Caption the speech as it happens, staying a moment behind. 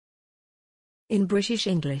In British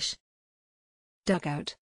English.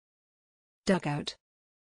 Dugout. Dugout.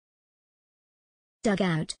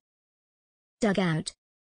 Dugout. Dugout.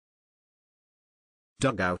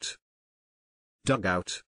 Dugout.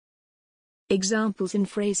 Dugout. Examples in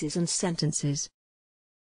phrases and sentences.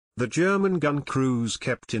 The German gun crews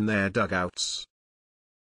kept in their dugouts.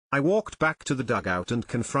 I walked back to the dugout and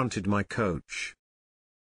confronted my coach.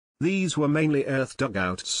 These were mainly earth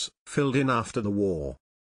dugouts, filled in after the war.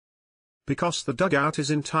 Because the dugout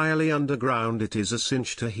is entirely underground, it is a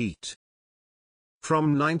cinch to heat.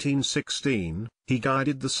 From 1916, he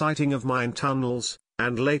guided the siting of mine tunnels,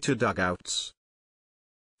 and later dugouts.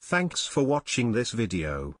 Thanks for watching this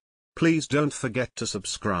video. Please don't forget to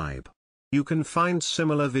subscribe. You can find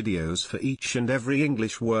similar videos for each and every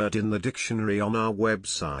English word in the dictionary on our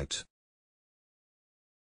website.